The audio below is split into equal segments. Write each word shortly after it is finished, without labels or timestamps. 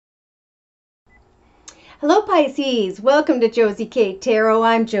Hello Pisces, welcome to Josie K Tarot.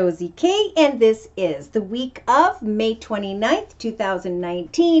 I'm Josie K and this is the week of May 29th,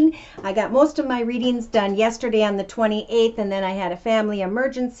 2019. I got most of my readings done yesterday on the 28th and then I had a family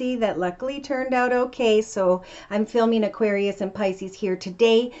emergency that luckily turned out okay. So I'm filming Aquarius and Pisces here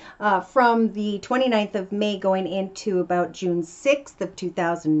today from the 29th of May going into about June 6th of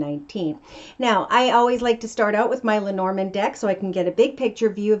 2019. Now, I always like to start out with my Lenormand deck so I can get a big picture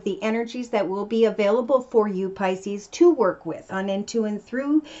view of the energies that will be available for you Pisces to work with on into and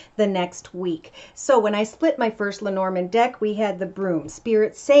through the next week. So when I split my first Lenormand deck, we had the Broom.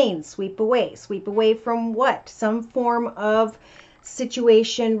 Spirit saying sweep away. Sweep away from what? Some form of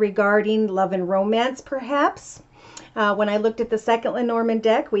situation regarding love and romance, perhaps. When I looked at the second Lenormand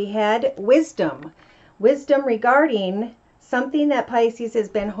deck, we had Wisdom. Wisdom regarding something that Pisces has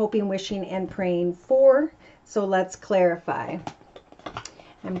been hoping, wishing, and praying for. So let's clarify.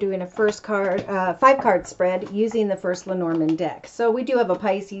 I'm doing a first card, 5-card spread using the first Lenormand deck. So we do have a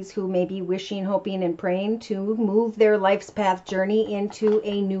Pisces who may be wishing, hoping, and praying to move their life's path journey into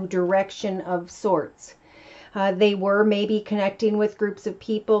a new direction of sorts. They were maybe connecting with groups of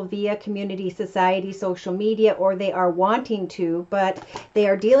people via community, society, social media, or they are wanting to, but they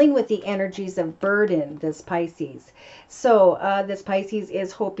are dealing with the energies of burden, this Pisces. So this Pisces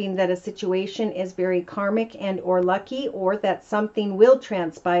is hoping that a situation is very karmic and or lucky, or that something will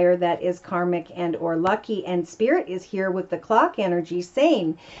transpire that is karmic and or lucky. And Spirit is here with the clock energy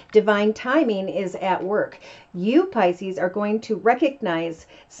saying divine timing is at work. You Pisces are going to recognize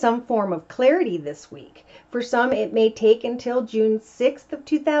some form of clarity this week. For some, it may take until June 6th of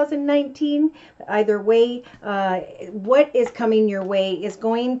 2019. Either way, what is coming your way is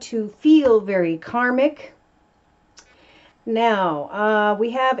going to feel very karmic. Now,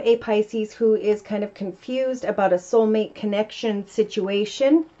 we have a Pisces who is kind of confused about a soulmate connection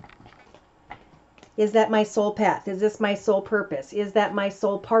situation. Is that my soul path? Is this my soul purpose? Is that my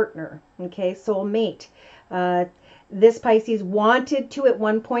soul partner? Okay, soulmate. This Pisces wanted to at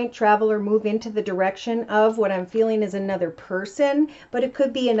one point travel or move into the direction of what I'm feeling is another person, but it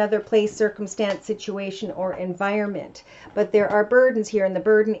could be another place, circumstance, situation, or environment. But there are burdens here, and the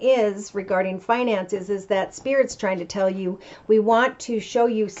burden is regarding finances, is that Spirit's trying to tell you, we want to show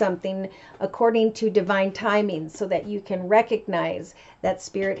you something according to divine timing so that you can recognize that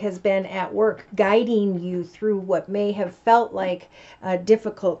Spirit has been at work guiding you through what may have felt like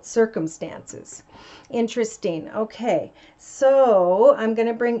difficult circumstances. Interesting. Okay, so I'm going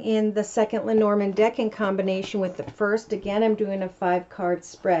to bring in the second Lenormand deck in combination with the first. Again, I'm doing a 5-card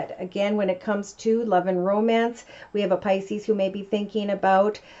spread. Again, when it comes to love and romance, we have a Pisces who may be thinking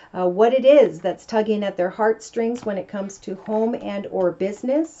about what it is that's tugging at their heartstrings when it comes to home and or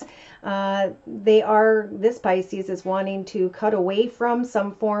business. This Pisces is wanting to cut away from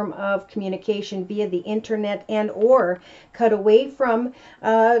some form of communication via the internet and or cut away from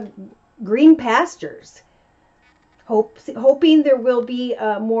green pastures, hoping there will be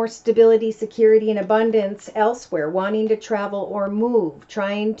more stability, security, and abundance elsewhere, wanting to travel or move,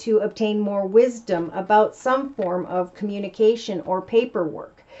 trying to obtain more wisdom about some form of communication or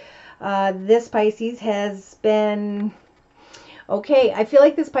paperwork. This Pisces has been... Okay, I feel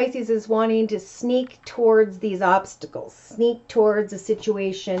like this Pisces is wanting to sneak towards these obstacles, sneak towards a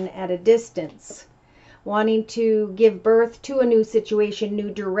situation at a distance, wanting to give birth to a new situation, new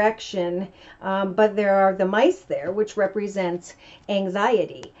direction, but there are the mice there, which represents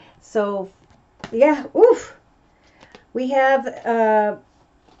anxiety. So, yeah, oof. We have,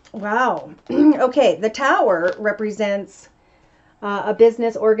 wow. Okay, the Tower represents a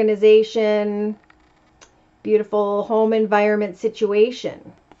business organization, beautiful home environment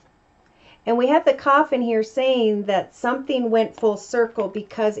situation. And we have the Coffin here saying that something went full circle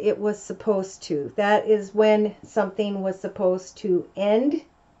because it was supposed to. That is when something was supposed to end.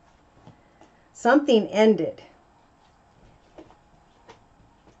 Something ended.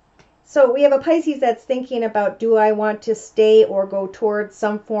 So we have a Pisces that's thinking about, do I want to stay or go towards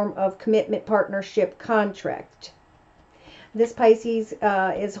some form of commitment, partnership, contract? This Pisces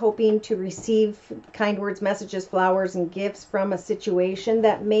is hoping to receive kind words, messages, flowers, and gifts from a situation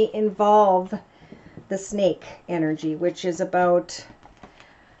that may involve the snake energy, which is about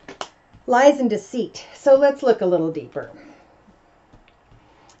lies and deceit. So let's look a little deeper.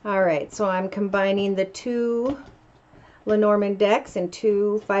 All right, so I'm combining the 2 Lenormand decks and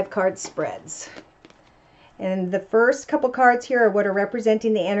 2 5-card spreads. And the first couple cards here are what are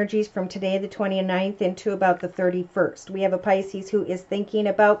representing the energies from today, the 29th, into about the 31st. We have a Pisces who is thinking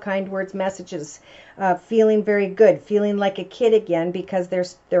about kind words, messages, feeling very good, feeling like a kid again because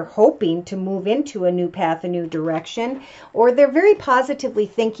they're hoping to move into a new path, a new direction, or they're very positively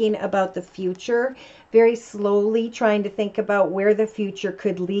thinking about the future, very slowly trying to think about where the future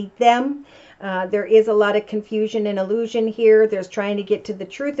could lead them. There is a lot of confusion and illusion here. There's trying to get to the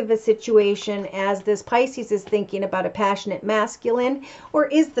truth of a situation as this Pisces is thinking about a passionate masculine, or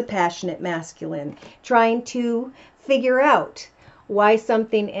is the passionate masculine trying to figure out why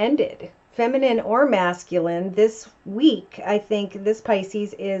something ended, feminine or masculine. This week, I think this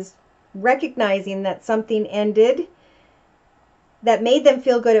Pisces is recognizing that something ended that made them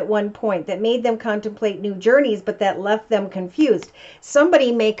feel good at one point, that made them contemplate new journeys, but that left them confused.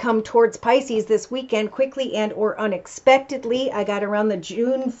 Somebody may come towards Pisces this weekend quickly and or unexpectedly. I got around the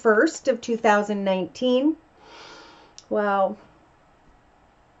June 1st of 2019. Wow.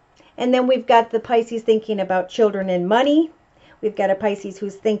 And then we've got the Pisces thinking about children and money. We've got a Pisces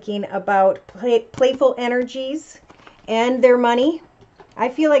who's thinking about playful energies and their money. I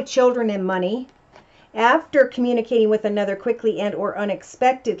feel like children and money. After communicating with another quickly and or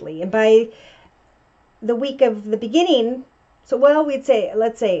unexpectedly. And by the week of the beginning, so well, let's say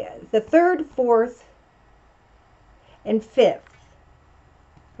the 3rd, 4th, and 5th.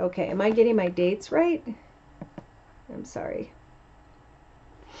 Okay, am I getting my dates right? I'm sorry.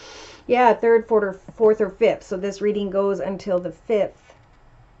 Yeah, 3rd, 4th, or 5th. So this reading goes until the 5th.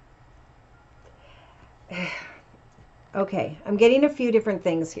 Okay, I'm getting a few different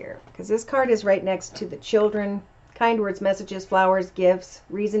things here because this card is right next to the children, kind words, messages, flowers, gifts,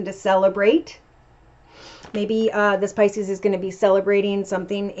 reason to celebrate. Maybe this Pisces is going to be celebrating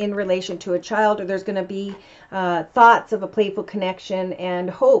something in relation to a child, or there's going to be thoughts of a playful connection and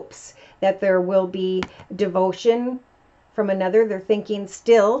hopes that there will be devotion from another. They're thinking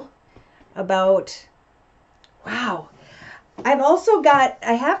still about, wow. I've also got,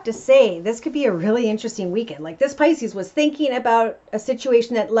 I have to say, this could be a really interesting weekend. Like this Pisces was thinking about a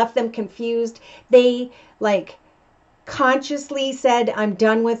situation that left them confused. They like consciously said, I'm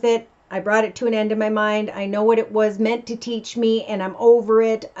done with it. I brought it to an end in my mind. I know what it was meant to teach me and I'm over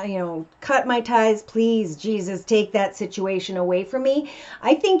it. Cut my ties. Please, Jesus, take that situation away from me.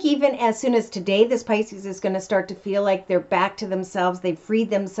 I think even as soon as today, this Pisces is going to start to feel like they're back to themselves. They've freed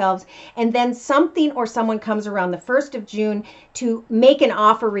themselves. And then something or someone comes around the 1st of June to make an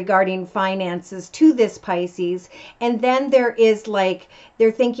offer regarding finances to this Pisces. And then there is like, they're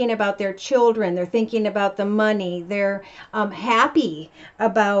thinking about their children. They're thinking about the money. They're happy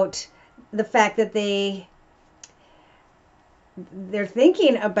about the fact that they're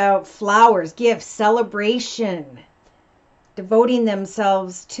thinking about flowers, gifts, celebration, devoting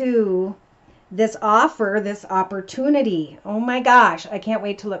themselves to this offer, this opportunity. Oh my gosh, I can't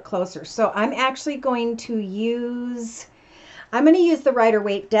wait to look closer. So I'm actually going to use the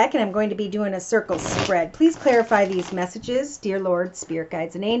Rider-Waite deck, and I'm going to be doing a circle spread. Please clarify these messages, dear Lord, Spirit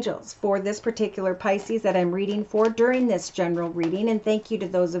Guides, and Angels, for this particular Pisces that I'm reading for during this general reading. And thank you to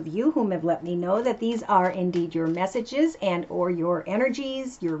those of you whom have let me know that these are indeed your messages and or your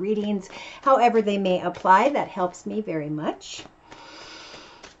energies, your readings, however they may apply. That helps me very much.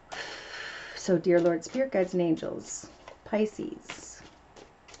 So, dear Lord, Spirit Guides, and Angels, Pisces,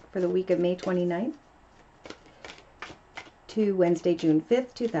 for the week of May 29th. To Wednesday, June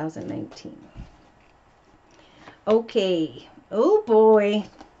 5th, 2019. Okay. Oh boy.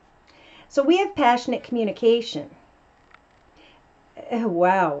 So we have passionate communication.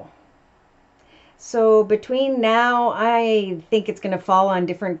 Wow. So between now, I think it's going to fall on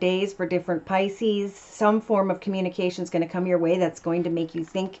different days for different Pisces. Some form of communication is going to come your way that's going to make you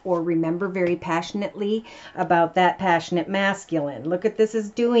think or remember very passionately about that passionate masculine. Look what this is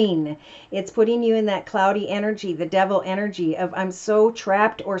doing. It's putting you in that cloudy energy, the devil energy of I'm so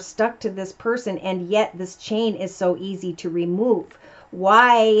trapped or stuck to this person, and yet this chain is so easy to remove.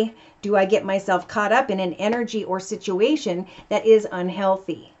 Why do I get myself caught up in an energy or situation that is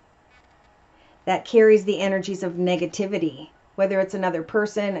unhealthy? That carries the energies of negativity, whether it's another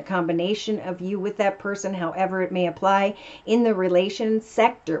person, a combination of you with that person, however it may apply. In the relation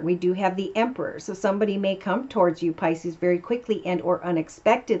sector, we do have the Emperor. So somebody may come towards you, Pisces, very quickly and or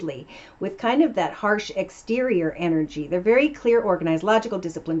unexpectedly with kind of that harsh exterior energy. They're very clear, organized, logical,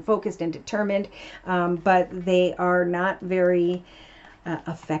 disciplined, focused, and determined, but they are not very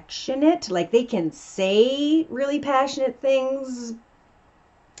affectionate. Like they can say really passionate things,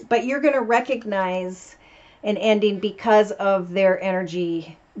 but you're going to recognize an ending because of their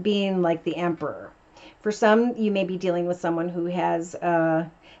energy being like the Emperor. For some, you may be dealing with someone who has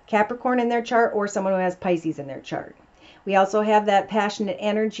Capricorn in their chart or someone who has Pisces in their chart. We also have that passionate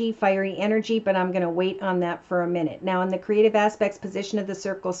energy, fiery energy, but I'm going to wait on that for a minute. Now, in the creative aspects position of the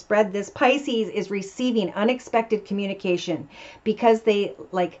circle spread, this Pisces is receiving unexpected communication because they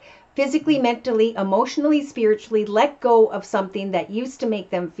physically, mentally, emotionally, spiritually let go of something that used to make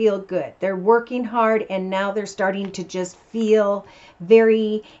them feel good. They're working hard and now they're starting to just feel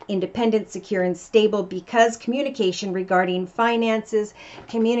very independent, secure, and stable because communication regarding finances,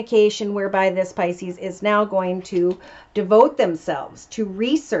 communication whereby this Pisces is now going to devote themselves to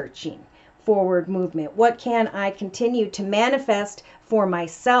researching forward movement. What can I continue to manifest for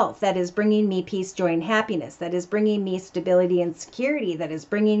myself that is bringing me peace, joy, and happiness, that is bringing me stability and security, that is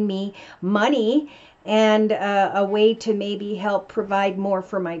bringing me money and a way to maybe help provide more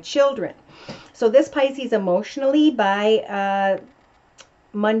for my children. So this Pisces emotionally by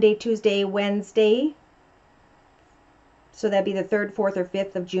Monday, Tuesday, Wednesday, so that'd be the 3rd, 4th, or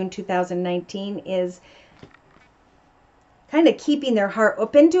 5th of June 2019, is kind of keeping their heart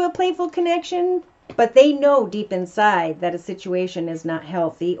open to a playful connection, but they know deep inside that a situation is not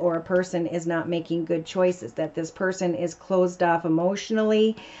healthy or a person is not making good choices, that this person is closed off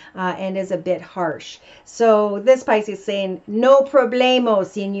emotionally and is a bit harsh. So this Pisces is saying, no problemo,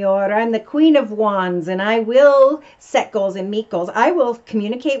 señor. I'm the Queen of Wands and I will set goals and meet goals. I will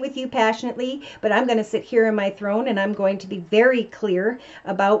communicate with you passionately, but I'm going to sit here in my throne and I'm going to be very clear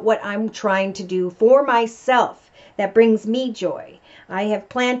about what I'm trying to do for myself that brings me joy. I have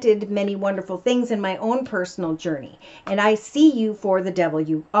planted many wonderful things in my own personal journey, and I see you for the devil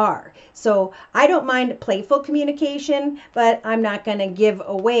you are. So I don't mind playful communication, but I'm not going to give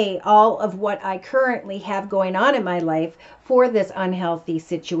away all of what I currently have going on in my life for this unhealthy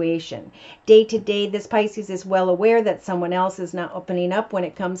situation. Day to day, this Pisces is well aware that someone else is not opening up when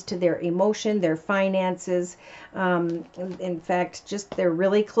it comes to their emotion, their finances. In fact, just they're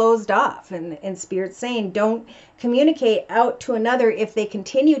really closed off. And Spirit's saying, don't communicate out to another if they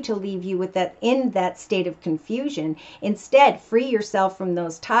continue to leave you with that in that state of confusion. Instead, free yourself from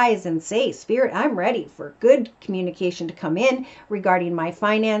those ties and say, Spirit, I'm ready for good communication to come in regarding my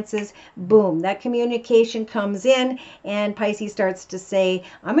finances. Boom, that communication comes in and Pisces starts to say,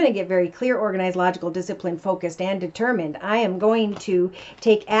 I'm going to get very clear, organized, logical, disciplined, focused, and determined. I am going to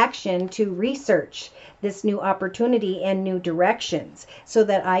take action to research this new opportunity and new directions so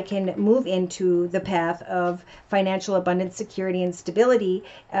that I can move into the path of financial abundance, security, and stability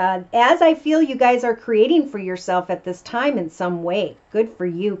as I feel you guys are creating for yourself at this time in some way. Good for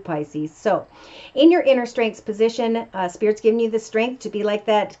you, Pisces. So in your inner strengths position, Spirit's giving you the strength to be like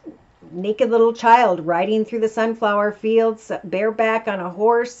that naked little child riding through the sunflower fields, bareback on a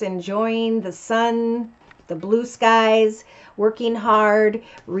horse, enjoying the sun, the blue skies, working hard,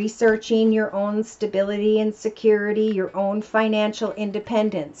 researching your own stability and security, your own financial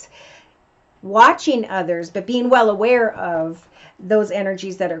independence, watching others, but being well aware of those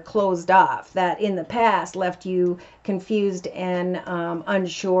energies that are closed off, that in the past left you confused and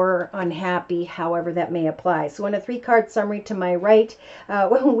unsure, unhappy, however that may apply. So in a 3-card summary to my right,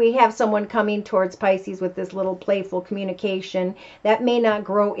 when we have someone coming towards Pisces with this little playful communication, that may not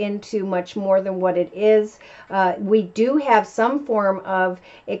grow into much more than what it is. We do have some form of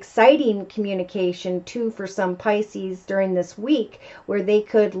exciting communication too for some Pisces during this week, where they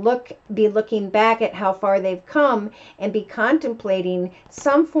could be looking back at how far they've come and be contemplating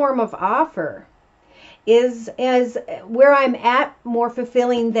some form of offer. Is where I'm at more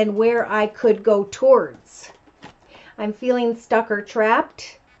fulfilling than where I could go towards? I'm feeling stuck or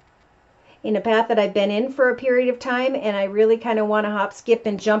trapped in a path that I've been in for a period of time, and I really kind of want to hop, skip,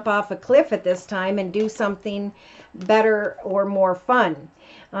 and jump off a cliff at this time and do something better or more fun.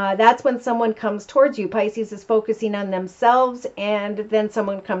 That's when someone comes towards you. Pisces is focusing on themselves, and then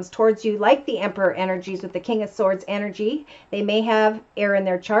someone comes towards you like the Emperor energies with the King of Swords energy. They may have air in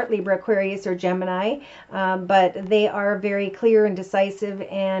their chart, Libra, Aquarius, or Gemini, but they are very clear and decisive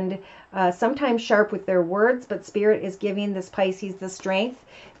and sometimes sharp with their words, but Spirit is giving this Pisces the strength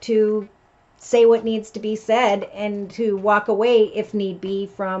to say what needs to be said and to walk away if need be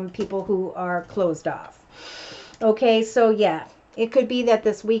from people who are closed off. Okay, so yeah. It could be that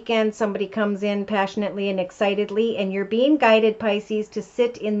this weekend somebody comes in passionately and excitedly, and you're being guided, Pisces, to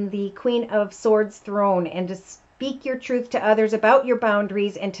sit in the Queen of Swords throne and to speak your truth to others about your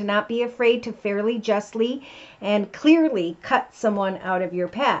boundaries and to not be afraid to fairly, justly, and clearly cut someone out of your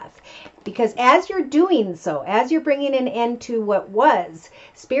path. Because as you're doing so, as you're bringing an end to what was,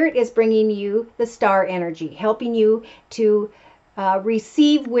 Spirit is bringing you the star energy, helping you to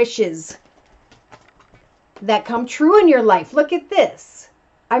receive wishes that come true in your life. Look at this.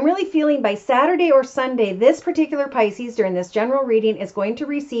 I'm really feeling by Saturday or Sunday, this particular Pisces during this general reading is going to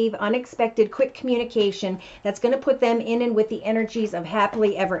receive unexpected quick communication that's going to put them in and with the energies of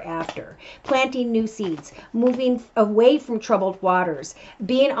happily ever after. Planting new seeds, moving away from troubled waters,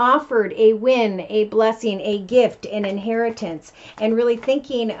 being offered a win, a blessing, a gift, an inheritance, and really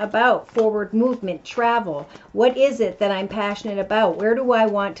thinking about forward movement, travel. What is it that I'm passionate about? Where do I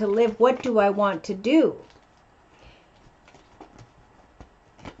want to live? What do I want to do?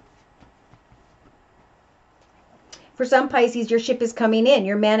 For some Pisces, your ship is coming in.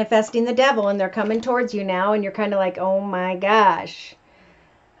 You're manifesting the devil and they're coming towards you now. And you're kind of like, oh my gosh,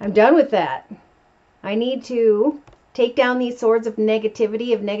 I'm done with that. I need to take down these swords of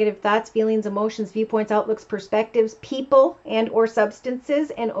negativity, of negative thoughts, feelings, emotions, viewpoints, outlooks, perspectives, people, and or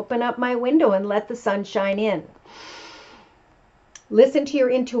substances, and open up my window and let the sun shine in. Listen to your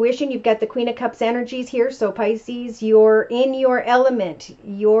intuition. You've got the Queen of Cups energies here. So Pisces, you're in your element.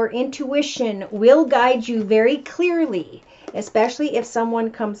 Your intuition will guide you very clearly, especially if someone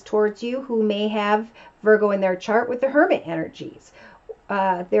comes towards you who may have Virgo in their chart with the Hermit energies.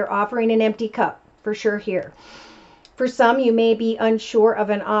 They're offering an empty cup for sure here. For some, you may be unsure of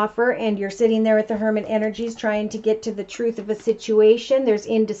an offer and you're sitting there with the Hermit energies trying to get to the truth of a situation. There's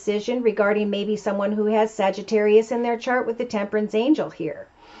indecision regarding maybe someone who has Sagittarius in their chart with the Temperance angel here.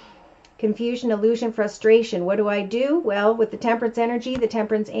 Confusion, illusion, frustration. What do I do? Well, with the Temperance energy, the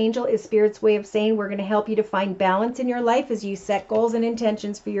Temperance angel is Spirit's way of saying we're going to help you to find balance in your life as you set goals and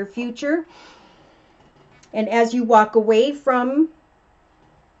intentions for your future. And as you walk away from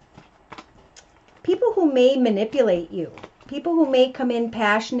people who may manipulate you, people who may come in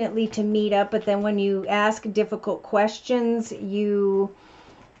passionately to meet up, but then when you ask difficult questions,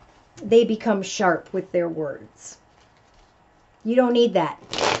 they become sharp with their words. You don't need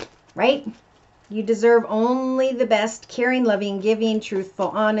that, right? You deserve only the best, caring, loving, giving, truthful,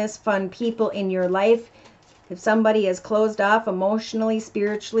 honest, fun people in your life. If somebody is closed off emotionally,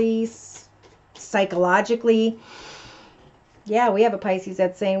 spiritually, psychologically, yeah, we have a Pisces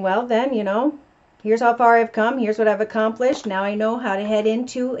that's saying, well, then, here's how far I've come. Here's what I've accomplished. Now I know how to head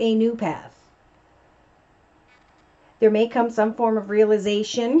into a new path. There may come some form of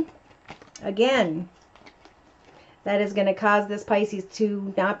realization, again, that is going to cause this Pisces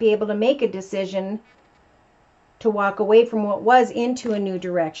to not be able to make a decision to walk away from what was into a new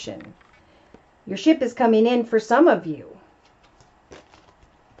direction. Your ship is coming in for some of you,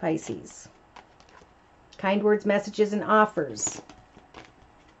 Pisces. Kind words, messages, and offers.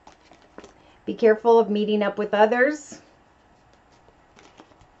 Be careful of meeting up with others.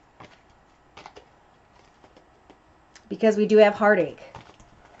 Because we do have heartache.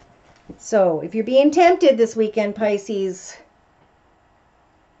 So if you're being tempted this weekend, Pisces,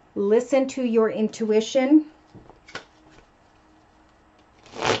 listen to your intuition.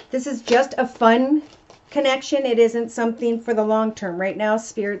 This is just a fun connection. It isn't something for the long term. Right now,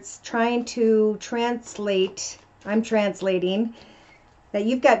 Spirit's trying to translate, I'm translating, that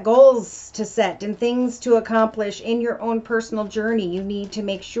you've got goals to set and things to accomplish in your own personal journey. You need to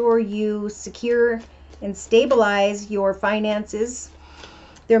make sure you secure and stabilize your finances.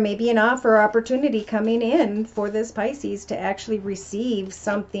 There may be an offer or opportunity coming in for this Pisces to actually receive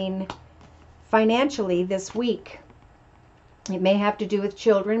something financially this week. It may have to do with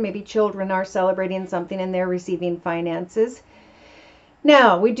children. Maybe children are celebrating something and they're receiving finances.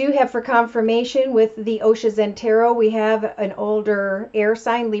 Now, we do have for confirmation with the Osha Zen Tarot, we have an older air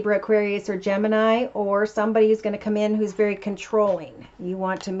sign, Libra, Aquarius, or Gemini, or somebody who's going to come in who's very controlling. You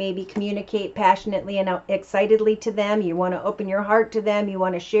want to maybe communicate passionately and excitedly to them. You want to open your heart to them. You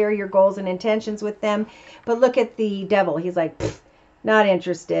want to share your goals and intentions with them. But look at the devil. He's like, not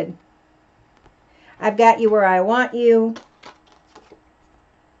interested. I've got you where I want you.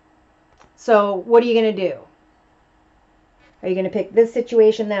 So what are you going to do? Are you going to pick this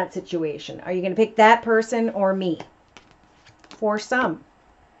situation, that situation? Are you going to pick that person or me? For some.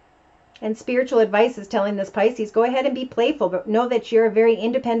 And spiritual advice is telling this Pisces, go ahead and be playful, but know that you're a very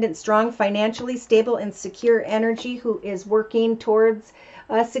independent, strong, financially stable, and secure energy who is working towards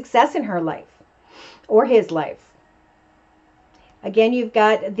success in her life or his life. Again, you've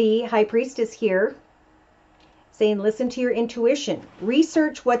got the High Priestess here saying, listen to your intuition.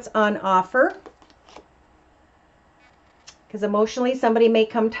 Research what's on offer. Because emotionally, somebody may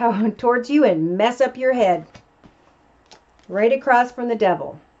come towards you and mess up your head. Right across from the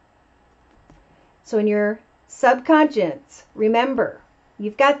devil. So in your subconscious, remember,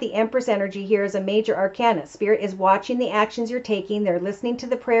 you've got the Empress energy here as a major arcana. Spirit is watching the actions you're taking. They're listening to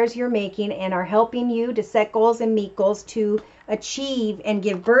the prayers you're making and are helping you to set goals and meet goals to achieve and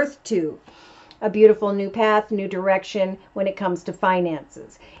give birth to a beautiful new path, new direction when it comes to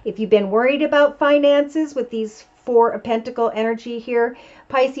finances. If you've been worried about finances with these Four of Pentacle energy here,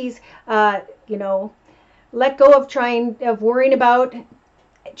 Pisces, you know, let go of worrying about,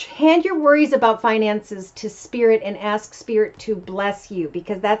 hand your worries about finances to Spirit and ask Spirit to bless you,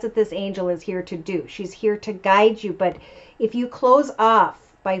 because that's what this angel is here to do. She's here to guide you. But if you close off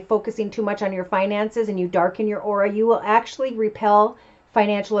by focusing too much on your finances and you darken your aura, you will actually repel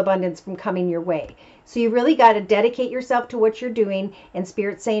financial abundance from coming your way. So you really got to dedicate yourself to what you're doing, and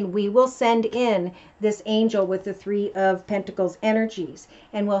Spirit's saying we will send in this angel with the Three of Pentacles energies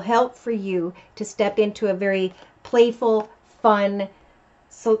and will help for you to step into a very playful, fun,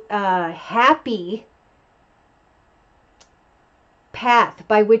 happy path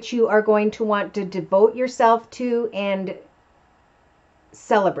by which you are going to want to devote yourself to and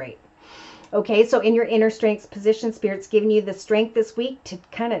celebrate. Okay, so in your inner strength position, Spirit's giving you the strength this week to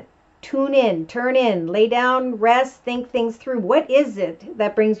kind of tune in, turn in, lay down, rest, think things through. What is it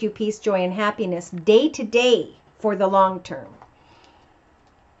that brings you peace, joy, and happiness day to day for the long term?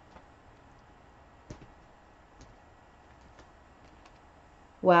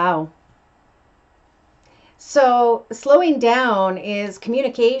 Wow. So slowing down is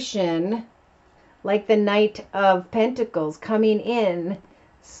communication, like the Knight of Pentacles, coming in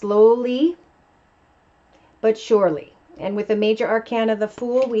slowly but surely. And with the major arcana, the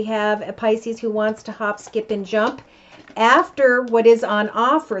Fool, we have a Pisces who wants to hop, skip, and jump after what is on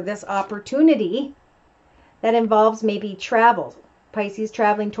offer, this opportunity that involves maybe travel. Pisces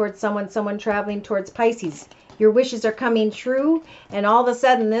traveling towards someone, someone traveling towards Pisces. Your wishes are coming true, and all of a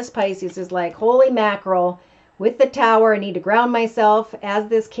sudden this Pisces is like, holy mackerel, with the Tower, I need to ground myself as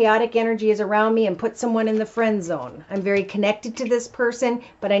this chaotic energy is around me and put someone in the friend zone. I'm very connected to this person,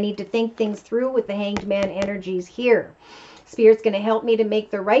 but I need to think things through with the Hanged Man energies here. Spirit's going to help me to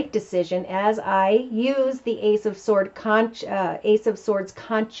make the right decision as I use the Ace of Swords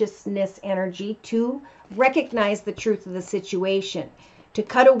consciousness energy to recognize the truth of the situation, to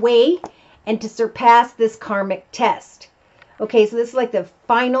cut away and to surpass this karmic test. Okay, so this is like the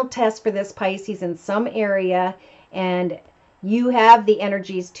final test for this Pisces in some area, and you have the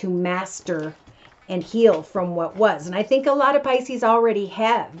energies to master and heal from what was. And I think a lot of Pisces already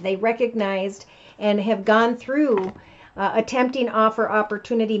have. They recognized and have gone through attempting offer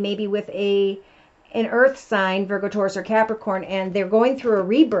opportunity, maybe with an earth sign, Virgo, Taurus, or Capricorn, and they're going through a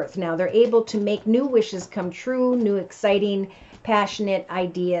rebirth now. They're able to make new wishes come true, new exciting, passionate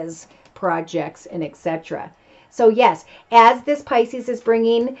ideas, projects, and etc. So yes, as this Pisces is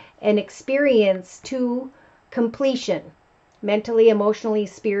bringing an experience to completion, mentally, emotionally,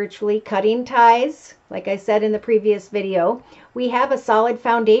 spiritually, cutting ties, like I said in the previous video, we have a solid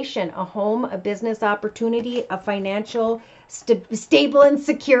foundation, a home, a business opportunity, a financial, stable and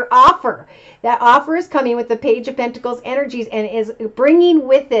secure offer. That offer is coming with the Page of Pentacles energies and is bringing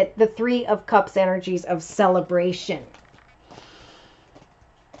with it the Three of Cups energies of celebration.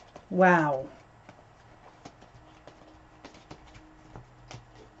 Wow.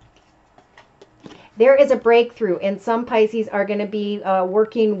 There is a breakthrough, and some Pisces are going to be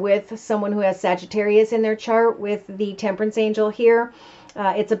working with someone who has Sagittarius in their chart with the Temperance Angel here.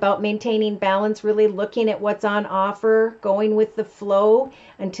 It's about maintaining balance, really looking at what's on offer, going with the flow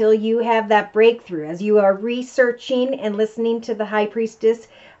until you have that breakthrough. As you are researching and listening to the High Priestess,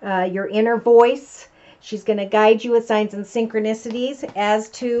 your inner voice, she's going to guide you with signs and synchronicities as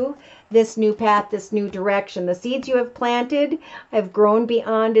to this new path, this new direction. The seeds you have planted have grown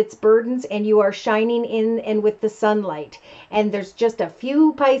beyond its burdens, and you are shining in and with the sunlight. And there's just a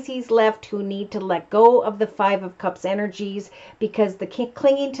few Pisces left who need to let go of the Five of Cups energies, because the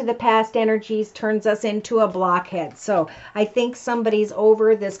clinging to the past energies turns us into a blockhead. So I think somebody's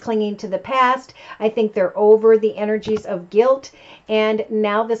over this clinging to the past. I think they're over the energies of guilt. And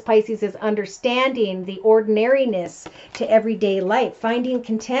now this Pisces is understanding the ordinariness to everyday life, finding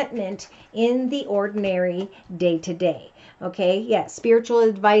contentment in the ordinary day to day. Okay, yeah, spiritual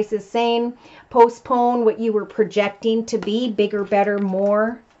advice is saying postpone what you were projecting to be bigger, better,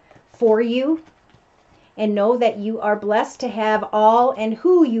 more for you, and know that you are blessed to have all and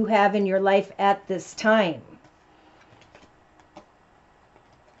who you have in your life at this time.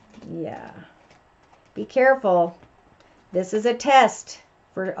 Yeah, be careful. This is a test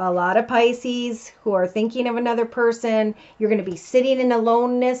for a lot of Pisces who are thinking of another person. You're going to be sitting in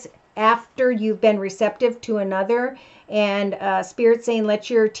aloneness after you've been receptive to another, and Spirit saying let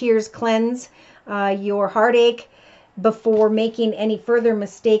your tears cleanse your heartache before making any further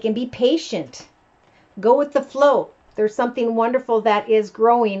mistake, and be patient. Go with the flow. There's something wonderful that is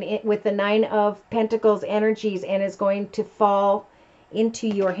growing with the Nine of Pentacles energies and is going to fall into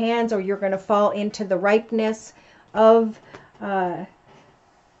your hands, or you're going to fall into the ripeness of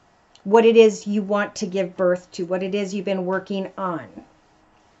what it is you want to give birth to, what it is you've been working on,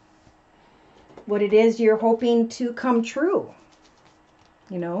 what it is you're hoping to come true.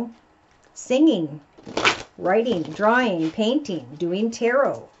 You know, singing, writing, drawing, painting, doing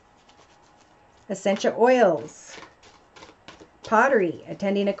tarot, essential oils, pottery,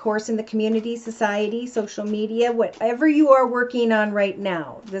 attending a course in the community, society, social media, whatever you are working on right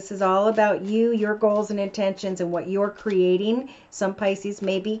now. This is all about you, your goals and intentions, and what you're creating. Some Pisces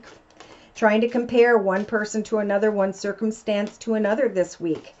may be trying to compare one person to another, one circumstance to another this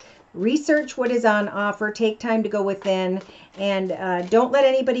week. Research what is on offer. Take time to go within, and don't let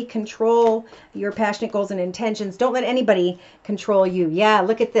anybody control your passionate goals and intentions. Don't let anybody control you. Yeah,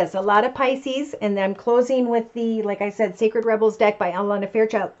 look at this. A lot of Pisces, and I'm closing with the, like I said, Sacred Rebels deck by Alana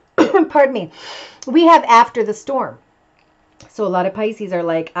Fairchild. Pardon me. We have After the Storm. So a lot of Pisces are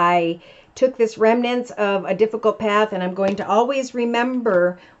like, I took this remnants of a difficult path, and I'm going to always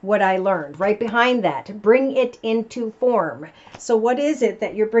remember what I learned. Right behind that, bring it into form. So what is it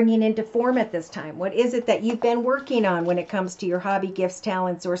that you're bringing into form at this time? What is it that you've been working on when it comes to your hobby, gifts,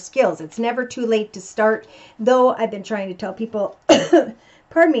 talents, or skills? It's never too late to start, though I've been trying to tell people,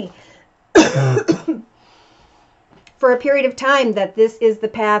 pardon me, for a period of time that this is the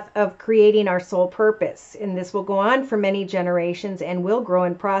path of creating our soul purpose. And this will go on for many generations and will grow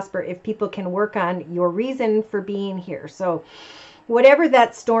and prosper if people can work on your reason for being here. So whatever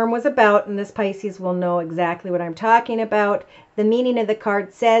that storm was about, and this Pisces will know exactly what I'm talking about, the meaning of the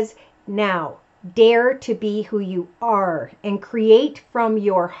card says, now dare to be who you are and create from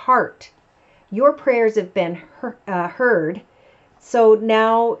your heart. Your prayers have been heard. So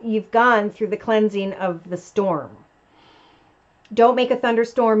now you've gone through the cleansing of the storm. Don't make a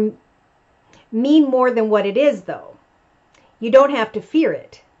thunderstorm mean more than what it is, though. You don't have to fear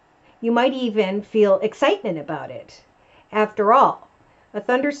it. You might even feel excitement about it. After all, a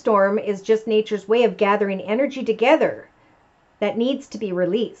thunderstorm is just nature's way of gathering energy together that needs to be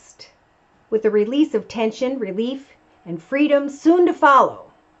released, with the release of tension, relief, and freedom soon to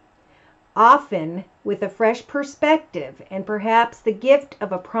follow. Often with a fresh perspective and perhaps the gift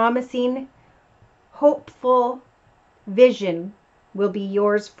of a promising, hopeful vision will be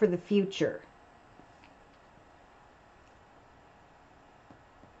yours for the future.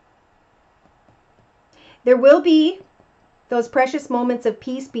 There will be those precious moments of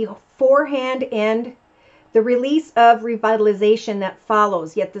peace beforehand and the release of revitalization that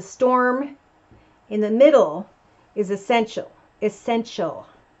follows. Yet the storm in the middle is essential. The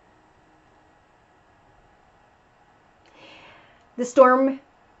storm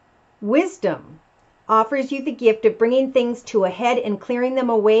wisdom offers you the gift of bringing things to a head and clearing them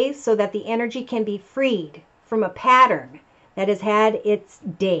away so that the energy can be freed from a pattern that has had its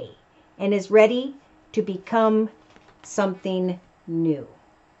day and is ready to become something new.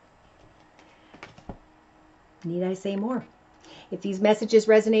 Need I say more? If these messages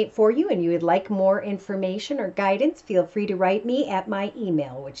resonate for you and you would like more information or guidance, feel free to write me at my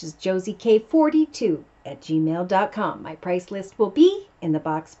email, which is josiek42@gmail.com. My price list will be in the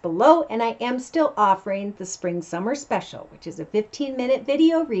box below, and I am still offering the Spring Summer Special, which is a 15-minute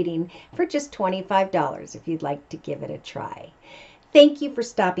video reading for just $25 if you'd like to give it a try. Thank you for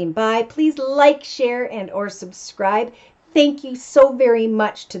stopping by. Please like, share, and or subscribe. Thank you so very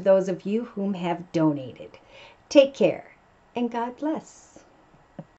much to those of you whom have donated. Take care, and God bless.